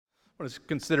Let's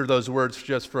consider those words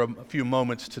just for a few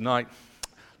moments tonight.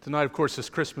 Tonight, of course,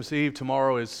 is Christmas Eve.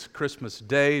 Tomorrow is Christmas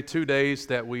Day, 2 days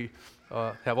that we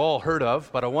have all heard of,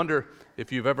 but I wonder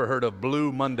if you've ever heard of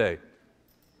Blue Monday.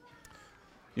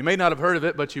 You may not have heard of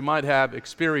it, but you might have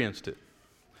experienced it.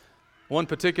 One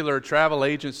particular travel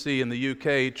agency in the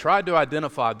UK tried to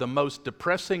identify the most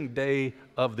depressing day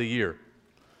of the year.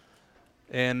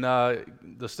 And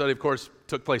the study, of course,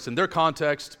 took place in their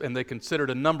context, and they considered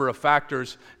a number of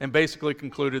factors and basically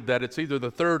concluded that it's either the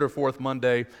third or fourth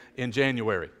Monday in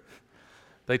January.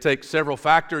 They take several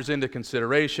factors into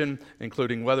consideration,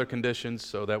 including weather conditions,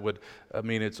 so that would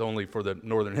mean it's only for the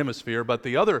northern hemisphere. But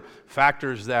the other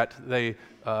factors that they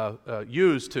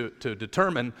use to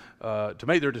determine, to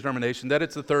make their determination that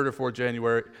it's the third or fourth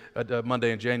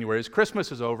Monday in January is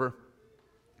Christmas is over.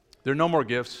 There are no more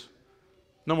gifts.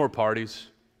 No more parties.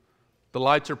 The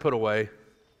lights are put away.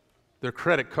 Their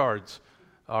credit cards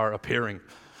are appearing.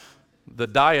 The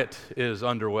diet is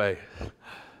underway.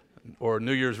 Or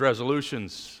New Year's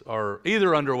resolutions are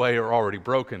either underway or already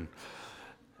broken.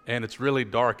 And it's really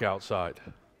dark outside.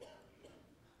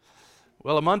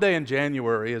 Well, a Monday in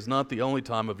January is not the only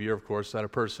time of year, of course, that a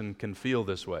person can feel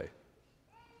this way.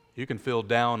 You can feel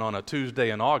down on a Tuesday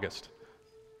in August.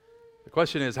 The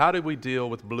question is, how do we deal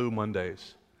with Blue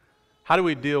Mondays? How do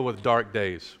we deal with dark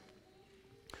days?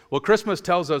 Well, Christmas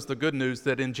tells us the good news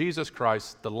that in Jesus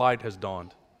Christ, the light has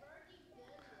dawned.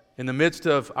 In the midst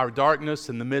of our darkness,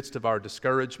 in the midst of our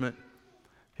discouragement,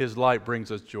 His light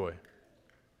brings us joy.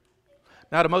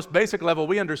 Now, at a most basic level,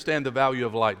 we understand the value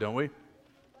of light, don't we? And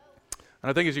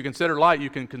I think as you consider light, you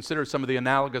can consider some of the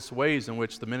analogous ways in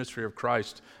which the ministry of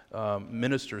Christ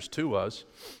ministers to us.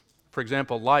 For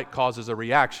example, light causes a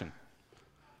reaction.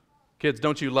 Kids,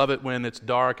 don't you love it when it's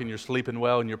dark and you're sleeping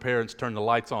well and your parents turn the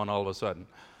lights on all of a sudden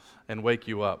and wake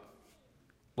you up?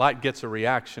 Light gets a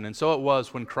reaction, and so it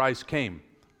was when Christ came.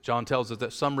 John tells us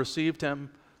that some received Him,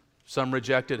 some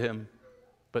rejected Him,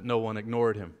 but no one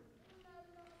ignored Him.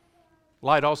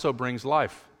 Light also brings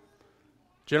life.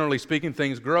 Generally speaking,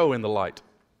 things grow in the light,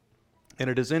 and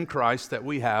it is in Christ that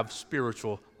we have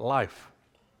spiritual life.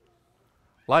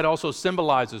 Light also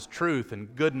symbolizes truth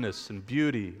and goodness and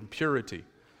beauty and purity,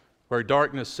 where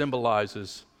darkness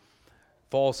symbolizes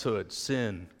falsehood,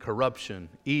 sin, corruption,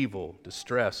 evil,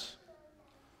 distress.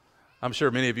 I'm sure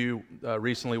many of you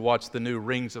recently watched the new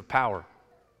Rings of Power.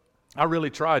 I really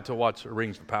tried to watch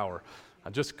Rings of Power.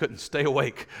 I just couldn't stay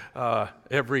awake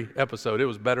every episode. It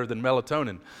was better than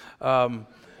melatonin.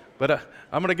 But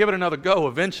I'm going to give it another go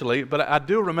eventually. But I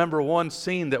do remember one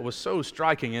scene that was so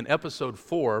striking in episode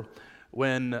 4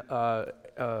 when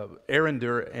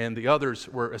Arondir and the others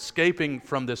were escaping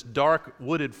from this dark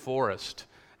wooded forest,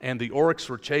 and the orcs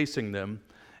were chasing them,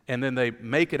 and then they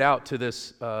make it out to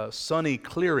this sunny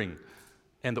clearing,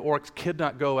 and the orcs could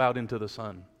not go out into the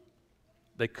sun.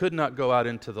 They could not go out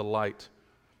into the light.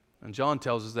 And John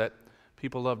tells us that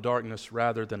people love darkness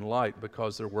rather than light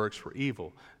because their works were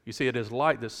evil. You see, it is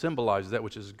light that symbolizes that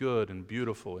which is good and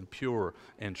beautiful and pure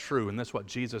and true, and that's what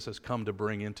Jesus has come to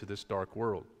bring into this dark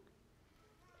world.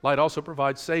 Light also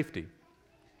provides safety.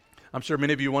 I'm sure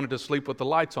many of you wanted to sleep with the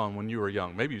lights on when you were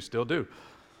young. Maybe you still do.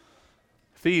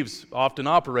 Thieves often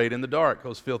operate in the dark,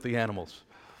 those filthy animals,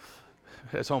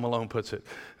 as Home Alone puts it.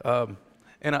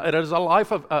 And it is a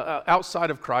life of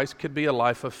outside of Christ could be a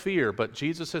life of fear, but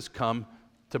Jesus has come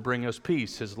to bring us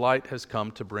peace. His light has come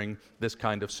to bring this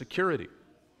kind of security.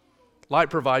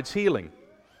 Light provides healing.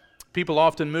 People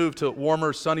often move to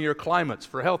warmer, sunnier climates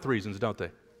for health reasons, don't they?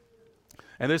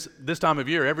 And this time of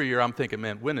year, every year I'm thinking,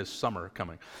 man, when is summer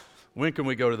coming? When can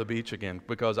we go to the beach again?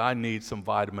 Because I need some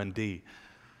vitamin D.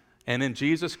 And in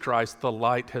Jesus Christ, the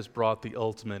light has brought the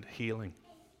ultimate healing.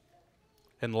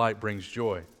 And light brings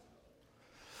joy.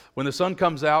 When the sun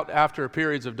comes out after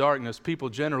periods of darkness, people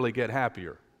generally get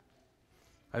happier.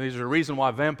 And there's a reason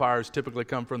why vampires typically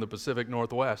come from the Pacific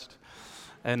Northwest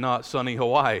and not sunny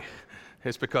Hawaii.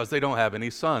 It's because they don't have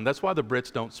any sun. That's why the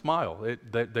Brits don't smile.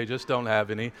 They just don't have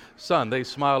any sun. They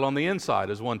smile on the inside,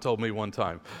 as one told me one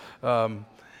time.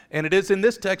 And it is in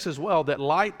this text as well that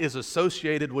light is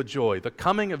associated with joy. The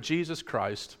coming of Jesus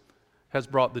Christ has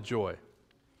brought the joy.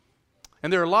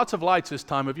 And there are lots of lights this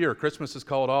time of year. Christmas is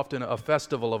called often a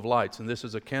festival of lights, and this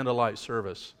is a candlelight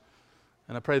service.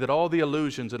 And I pray that all the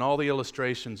illusions and all the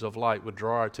illustrations of light would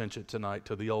draw our attention tonight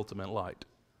to the ultimate light,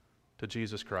 to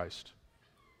Jesus Christ.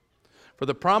 For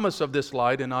the promise of this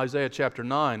light in Isaiah chapter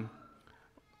 9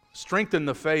 strengthen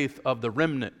the faith of the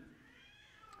remnant,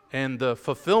 and the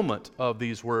fulfillment of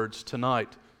these words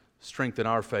tonight strengthen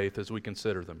our faith as we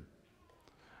consider them.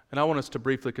 And I want us to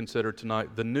briefly consider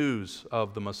tonight the news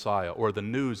of the Messiah, or the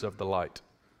news of the light.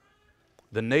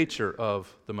 the nature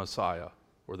of the Messiah,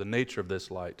 or the nature of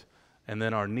this light, and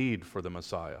then our need for the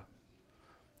Messiah.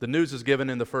 The news is given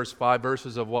in the first 5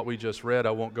 verses of what we just read.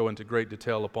 I won't go into great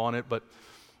detail upon it, but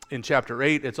in chapter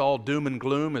 8, it's all doom and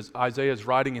gloom. As Isaiah is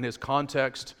writing in his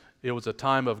context, it was a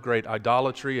time of great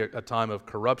idolatry, a time of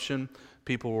corruption.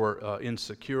 People were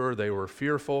insecure, they were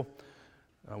fearful.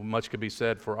 Much could be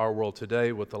said for our world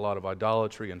today with a lot of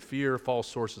idolatry and fear, false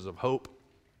sources of hope.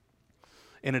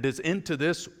 And it is into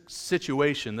this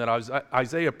situation that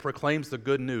Isaiah proclaims the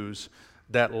good news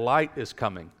that light is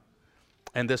coming.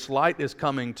 And this light is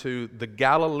coming to the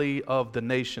Galilee of the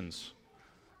nations.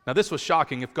 Now, this was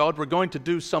shocking. If God were going to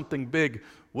do something big,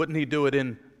 wouldn't he do it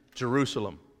in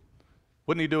Jerusalem?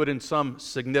 Wouldn't he do it in some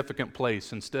significant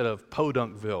place instead of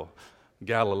Podunkville,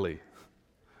 Galilee?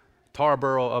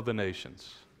 Tarboro of the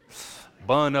nations,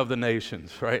 Bun of the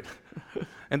nations, right?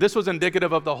 And this was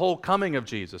indicative of the whole coming of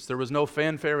Jesus. There was no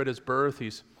fanfare at his birth.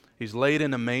 He's laid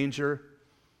in a manger.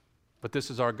 But this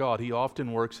is our God. He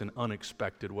often works in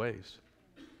unexpected ways.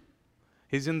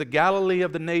 He's in the Galilee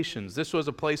of the nations. This was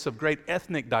a place of great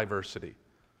ethnic diversity.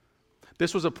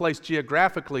 This was a place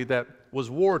geographically that was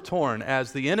war-torn,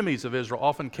 as the enemies of Israel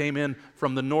often came in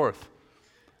from the north.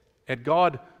 And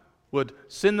God would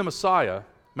send the Messiah.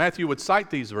 Matthew would cite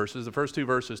these verses, the first 2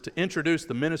 verses, to introduce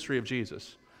the ministry of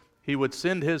Jesus. He would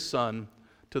send his son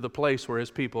to the place where his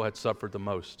people had suffered the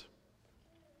most.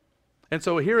 And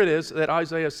so here it is that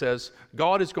Isaiah says,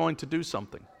 God is going to do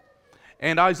something.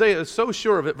 And Isaiah is so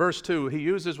sure of it, verse 2, he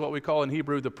uses what we call in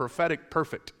Hebrew the prophetic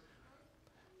perfect.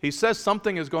 He says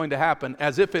something is going to happen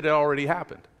as if it had already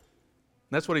happened.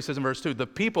 And that's what he says in verse 2. The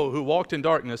people who walked in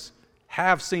darkness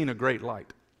have seen a great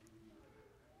light.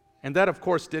 And that, of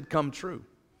course, did come true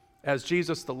as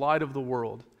Jesus, the light of the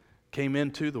world, came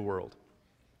into the world.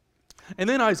 And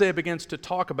then Isaiah begins to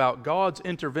talk about God's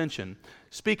intervention,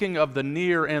 speaking of the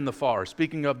near and the far,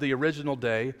 speaking of the original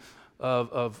day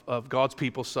of God's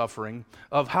people suffering,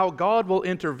 of how God will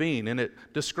intervene, and it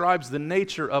describes the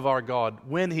nature of our God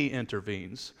when he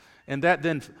intervenes. And that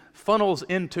then funnels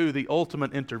into the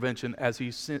ultimate intervention as he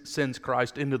sends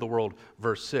Christ into the world,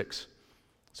 verse 6.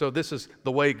 So this is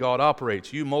the way God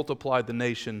operates. You multiplied the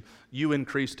nation, you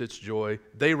increased its joy,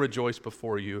 they rejoice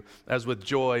before you, as with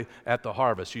joy at the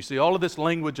harvest. You see all of this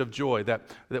language of joy, that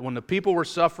when the people were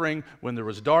suffering, when there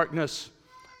was darkness,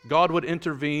 God would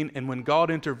intervene, and when God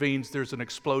intervenes, there's an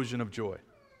explosion of joy.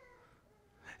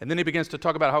 And then he begins to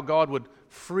talk about how God would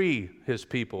free his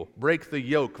people, break the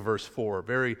yoke, verse 4,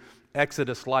 very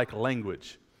Exodus-like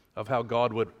language of how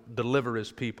God would deliver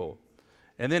his people.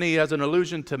 And then he has an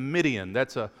allusion to Midian.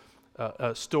 That's a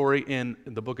story in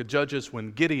the book of Judges when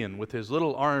Gideon, with his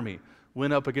little army,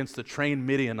 went up against the trained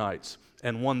Midianites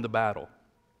and won the battle.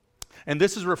 And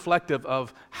this is reflective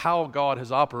of how God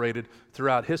has operated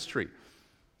throughout history.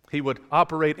 He would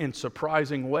operate in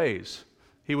surprising ways.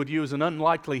 He would use an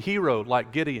unlikely hero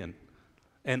like Gideon,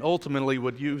 and ultimately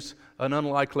would use an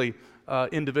unlikely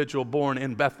individual born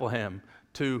in Bethlehem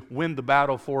to win the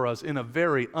battle for us in a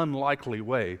very unlikely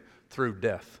way through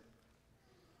death.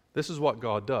 This is what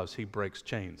God does. He breaks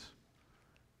chains.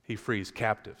 He frees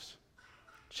captives.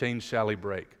 Chains shall he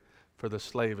break, for the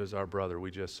slave is our brother,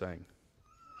 we just sang.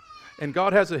 And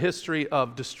God has a history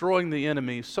of destroying the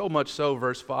enemy, so much so,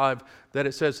 verse 5, that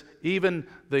it says even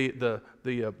the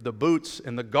boots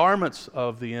and the garments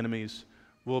of the enemies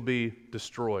will be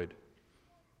destroyed.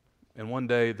 And one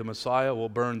day the Messiah will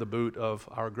burn the boot of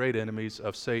our great enemies,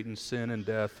 of Satan, sin, and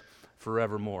death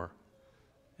forevermore,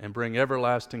 and bring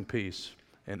everlasting peace,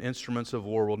 and instruments of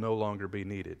war will no longer be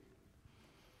needed.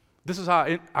 This is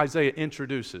how Isaiah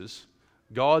introduces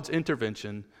God's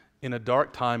intervention in a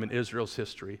dark time in Israel's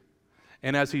history.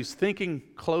 And as he's thinking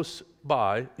close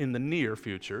by in the near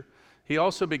future, he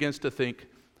also begins to think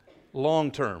long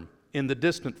term, in the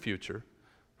distant future,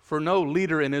 for no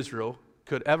leader in Israel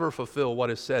could ever fulfill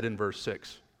what is said in verse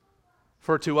 6.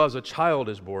 For to us a child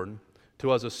is born,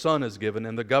 to us a son is given,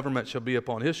 and the government shall be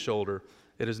upon his shoulder,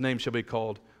 and his name shall be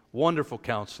called Wonderful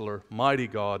Counselor, Mighty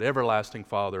God, Everlasting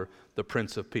Father, the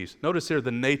Prince of Peace. Notice here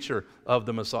the nature of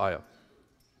the Messiah.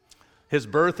 His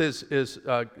birth is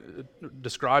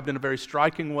described in a very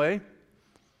striking way,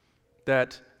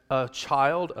 that a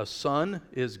child, a son,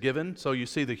 is given. So you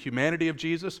see the humanity of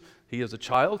Jesus. He is a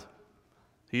child.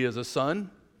 He is a son.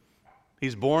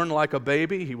 He's born like a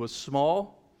baby. He was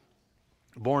small,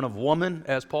 born of woman,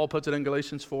 as Paul puts it in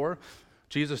Galatians 4.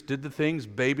 Jesus did the things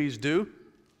babies do.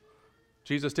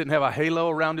 Jesus didn't have a halo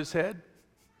around his head.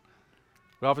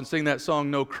 We often sing that song,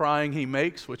 No Crying He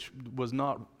Makes, which is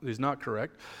not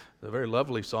correct. A very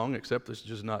lovely song, except it's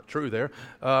just not true there.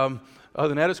 Other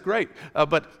than that, it's great.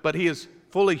 But he is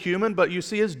fully human, but you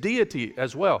see his deity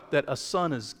as well, that a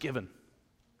son is given.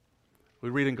 We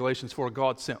read in Galatians 4,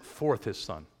 God sent forth his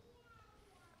son.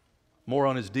 More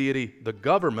on his deity, the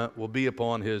government will be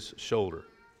upon his shoulder.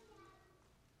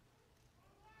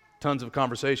 Tons of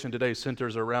conversation today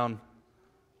centers around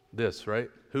this, right?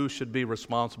 Who should be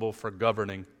responsible for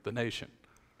governing the nation?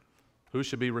 Who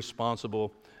should be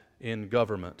responsible in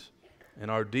government? And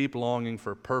our deep longing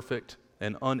for perfect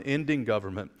and unending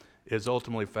government is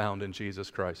ultimately found in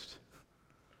Jesus Christ.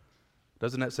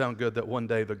 Doesn't that sound good that one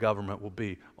day the government will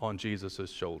be on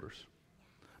Jesus' shoulders?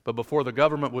 But before the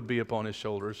government would be upon his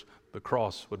shoulders, the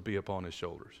cross would be upon his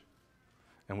shoulders.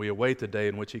 And we await the day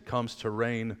in which he comes to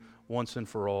reign once and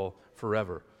for all,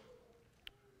 forever.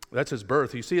 That's his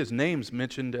birth. You see his names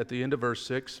mentioned at the end of verse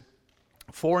 6.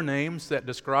 4 names that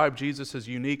describe Jesus'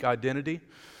 unique identity.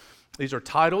 These are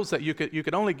titles that you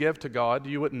could only give to God.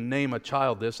 You wouldn't name a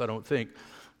child this, I don't think.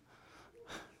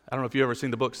 I don't know if you've ever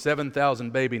seen the book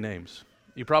 7,000 Baby Names.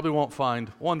 You probably won't find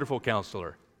Wonderful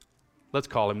Counselor. Let's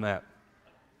call him that.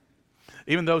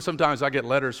 Even though sometimes I get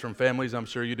letters from families, I'm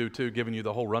sure you do too, giving you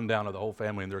the whole rundown of the whole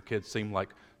family, and their kids seem like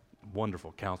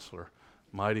Wonderful Counselor,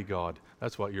 Mighty God.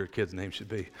 That's what your kid's name should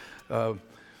be.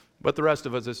 But the rest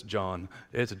of us, it's John,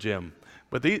 it's Jim.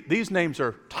 But these names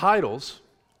are titles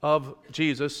of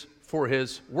Jesus for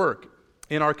his work.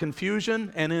 In our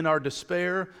confusion and in our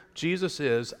despair, Jesus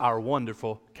is our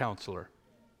wonderful counselor.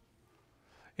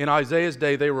 In Isaiah's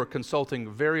day, they were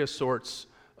consulting various sorts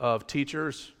of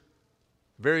teachers,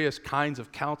 various kinds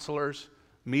of counselors,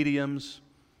 mediums,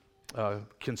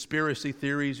 conspiracy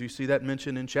theories. You see that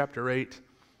mentioned in chapter 8.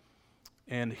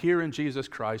 And here in Jesus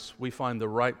Christ, we find the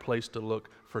right place to look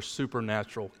for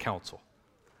supernatural counsel.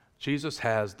 Jesus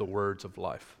has the words of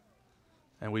life,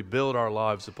 and we build our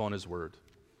lives upon his word.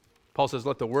 Paul says,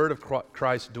 let the word of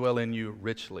Christ dwell in you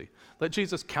richly. Let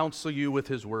Jesus counsel you with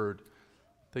his word,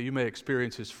 that you may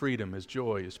experience his freedom, his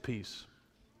joy, his peace.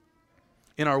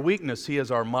 In our weakness, he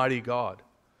is our mighty God.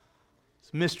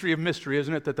 It's a mystery of mystery,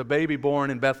 isn't it, that the baby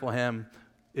born in Bethlehem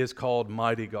is called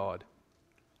mighty God.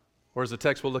 Or as the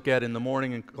text we'll look at in the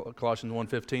morning in Colossians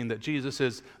 1:15, that Jesus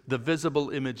is the visible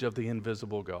image of the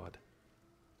invisible God,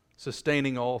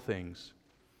 sustaining all things.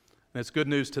 And it's good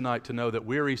news tonight to know that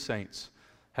weary saints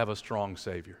have a strong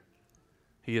Savior.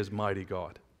 He is mighty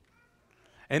God.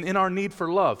 And in our need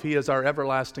for love, he is our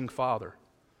everlasting Father.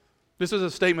 This is a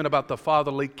statement about the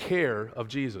fatherly care of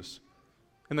Jesus.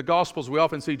 In the Gospels, we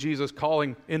often see Jesus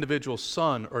calling individuals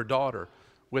son or daughter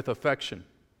with affection.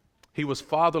 He was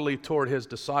fatherly toward his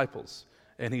disciples,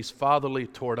 and he's fatherly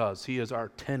toward us. He is our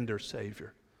tender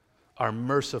Savior, our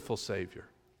merciful Savior.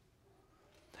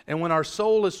 And when our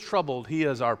soul is troubled, he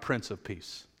is our Prince of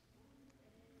Peace.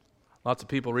 Lots of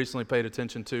people recently paid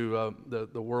attention to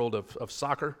the world of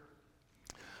soccer.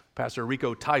 Pastor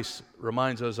Rico Tice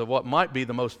reminds us of what might be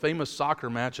the most famous soccer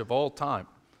match of all time.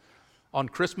 On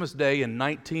Christmas Day in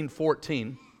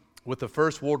 1914, with the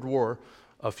First World War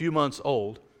a few months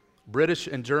old, British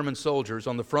and German soldiers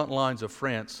on the front lines of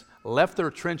France left their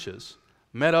trenches,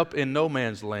 met up in no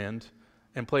man's land,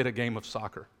 and played a game of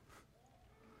soccer.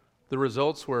 The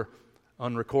results were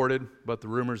unrecorded, but the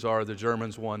rumors are the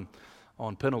Germans won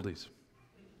on penalties.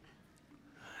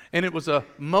 And it was a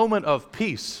moment of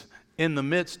peace in the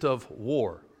midst of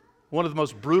war, one of the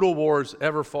most brutal wars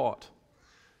ever fought.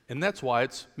 And that's why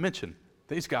it's mentioned.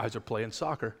 These guys are playing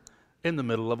soccer in the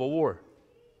middle of a war.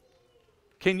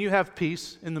 Can you have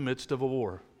peace in the midst of a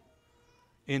war?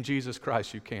 In Jesus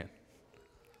Christ, you can.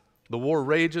 The war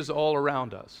rages all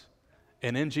around us,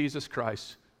 and in Jesus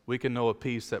Christ, we can know a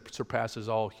peace that surpasses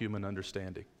all human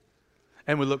understanding.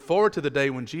 And we look forward to the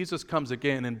day when Jesus comes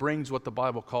again and brings what the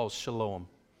Bible calls shalom,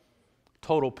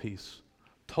 total peace,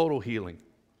 total healing,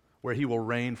 where he will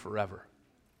reign forever.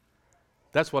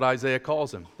 That's what Isaiah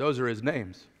calls him. Those are his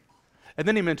names. And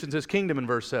then he mentions his kingdom in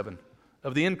verse 7.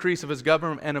 Of the increase of his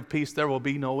government and of peace, there will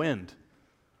be no end.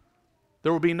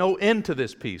 There will be no end to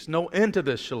this peace, no end to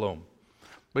this shalom.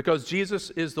 Because Jesus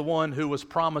is the one who was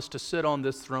promised to sit on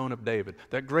this throne of David.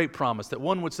 That great promise, that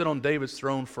one would sit on David's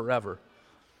throne forever.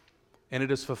 And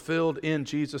it is fulfilled in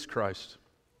Jesus Christ.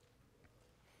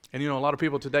 And a lot of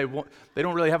people today, they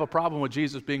don't really have a problem with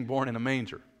Jesus being born in a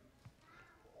manger.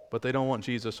 But they don't want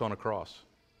Jesus on a cross.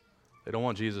 They don't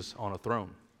want Jesus on a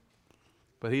throne.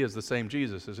 But he is the same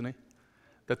Jesus, isn't he?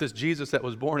 That this Jesus that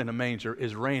was born in a manger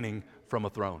is reigning from a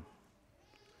throne.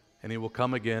 And he will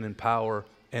come again in power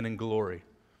and in glory.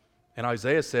 And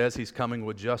Isaiah says he's coming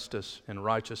with justice and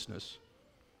righteousness.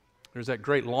 There's that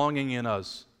great longing in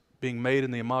us, being made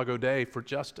in the Imago Dei, for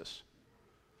justice.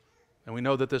 And we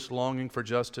know that this longing for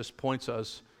justice points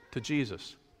us to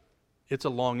Jesus. It's a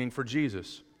longing for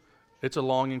Jesus. It's a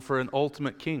longing for an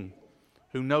ultimate king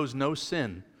who knows no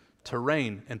sin to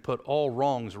reign and put all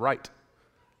wrongs right.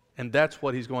 And that's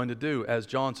what he's going to do, as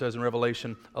John says in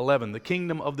Revelation 11. The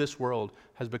kingdom of this world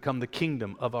has become the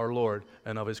kingdom of our Lord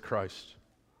and of his Christ.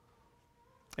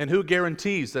 And who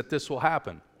guarantees that this will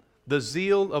happen? The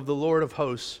zeal of the Lord of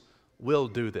hosts will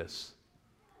do this.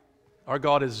 Our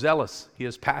God is zealous, he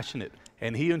is passionate,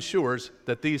 and he ensures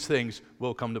that these things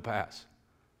will come to pass.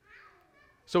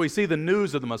 So we see the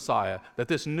news of the Messiah, that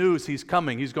this news he's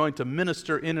coming, he's going to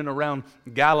minister in and around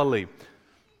Galilee.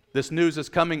 This news is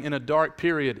coming in a dark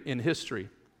period in history.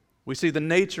 We see the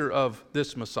nature of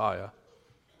this Messiah.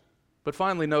 But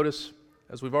finally, notice,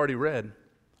 as we've already read,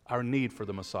 our need for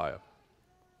the Messiah.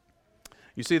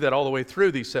 You see that all the way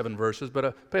through these 7 verses,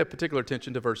 but pay a particular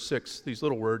attention to verse 6, these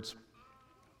little words,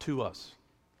 to us.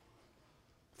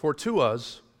 For to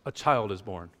us a child is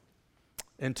born,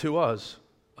 and to us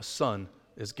a son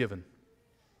is given.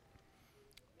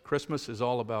 Christmas is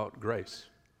all about grace.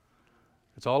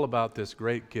 It's all about this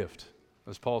great gift.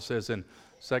 As Paul says in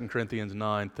 2 Corinthians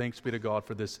 9, thanks be to God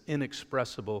for this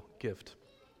inexpressible gift.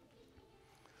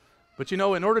 But you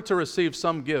know, in order to receive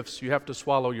some gifts, you have to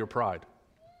swallow your pride.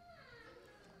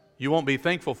 You won't be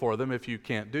thankful for them if you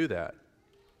can't do that.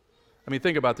 I mean,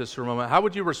 think about this for a moment. How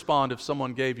would you respond if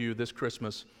someone gave you this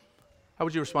Christmas? How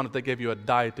would you respond if they gave you a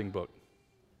dieting book?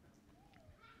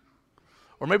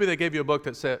 Or maybe they gave you a book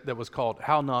that was called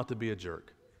How Not to Be a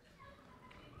Jerk.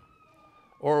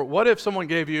 Or what if someone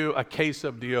gave you a case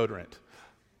of deodorant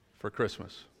for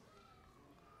Christmas?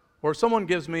 Or someone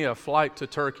gives me a flight to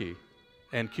Turkey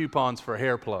and coupons for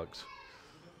hair plugs.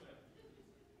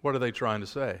 What are they trying to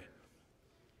say?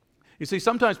 You see,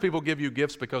 sometimes people give you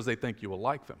gifts because they think you will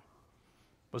like them.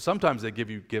 But sometimes they give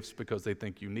you gifts because they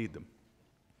think you need them.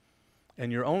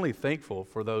 And you're only thankful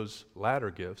for those latter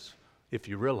gifts if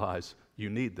you realize you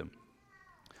need them.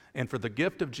 And for the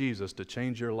gift of Jesus to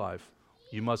change your life,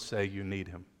 you must say you need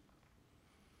him.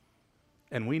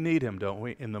 And we need him, don't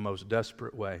we, in the most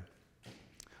desperate way.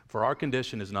 For our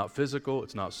condition is not physical,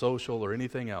 it's not social or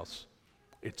anything else.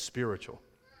 It's spiritual.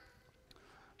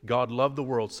 God loved the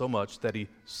world so much that he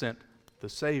sent the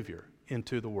Savior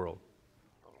into the world.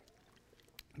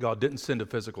 God didn't send a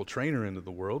physical trainer into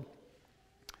the world.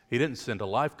 He didn't send a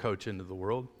life coach into the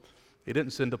world. He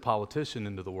didn't send a politician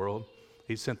into the world.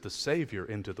 He sent the Savior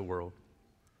into the world.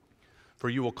 For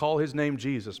you will call his name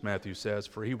Jesus, Matthew says,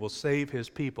 for he will save his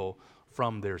people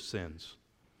from their sins.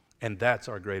 And that's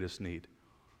our greatest need.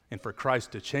 And for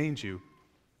Christ to change you,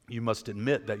 you must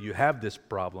admit that you have this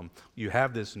problem, you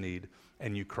have this need,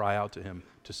 and you cry out to him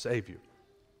to save you.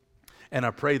 And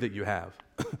I pray that you have.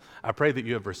 I pray that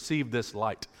you have received this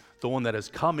light, the one that has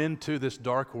come into this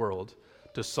dark world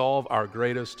to solve our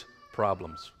greatest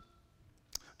problems.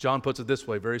 John puts it this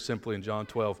way, very simply in John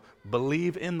 12,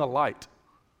 believe in the light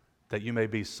that you may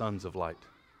be sons of light.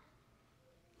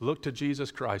 Look to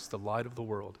Jesus Christ, the light of the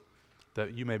world,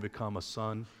 that you may become a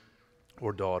son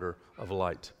or daughter of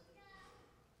light.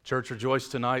 Church, rejoice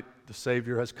tonight. The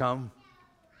Savior has come.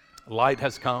 Light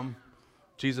has come.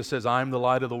 Jesus says, I am the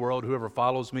light of the world. Whoever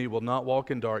follows me will not walk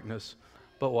in darkness,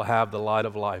 but will have the light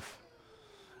of life.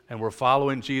 And we're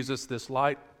following Jesus, this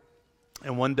light.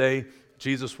 And one day,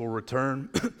 Jesus will return,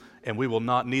 and we will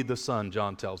not need the sun,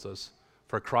 John tells us,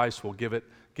 for Christ will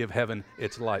give heaven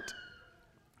its light.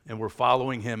 And we're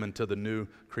following him into the new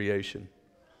creation.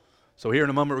 So here in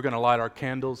a moment, we're going to light our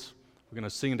candles. We're going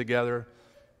to sing together.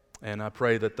 And I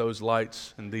pray that those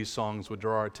lights and these songs would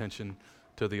draw our attention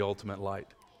to the ultimate light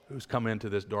who's come into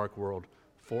this dark world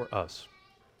for us.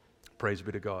 Praise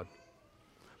be to God.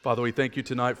 Father, we thank you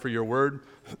tonight for your word.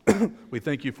 We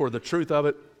thank you for the truth of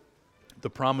it, the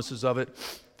promises of it,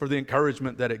 for the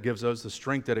encouragement that it gives us, the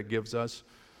strength that it gives us.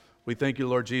 We thank you,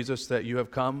 Lord Jesus, that you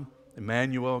have come,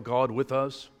 Emmanuel, God with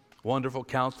us, wonderful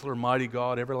counselor, mighty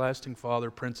God, everlasting Father,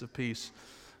 Prince of Peace.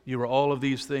 You are all of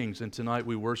these things, and tonight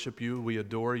we worship you, we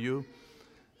adore you,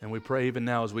 and we pray even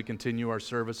now as we continue our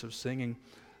service of singing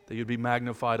that you'd be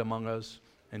magnified among us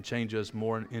and change us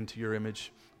more into your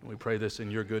image. And we pray this in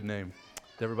your good name.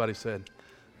 Everybody said,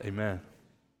 amen.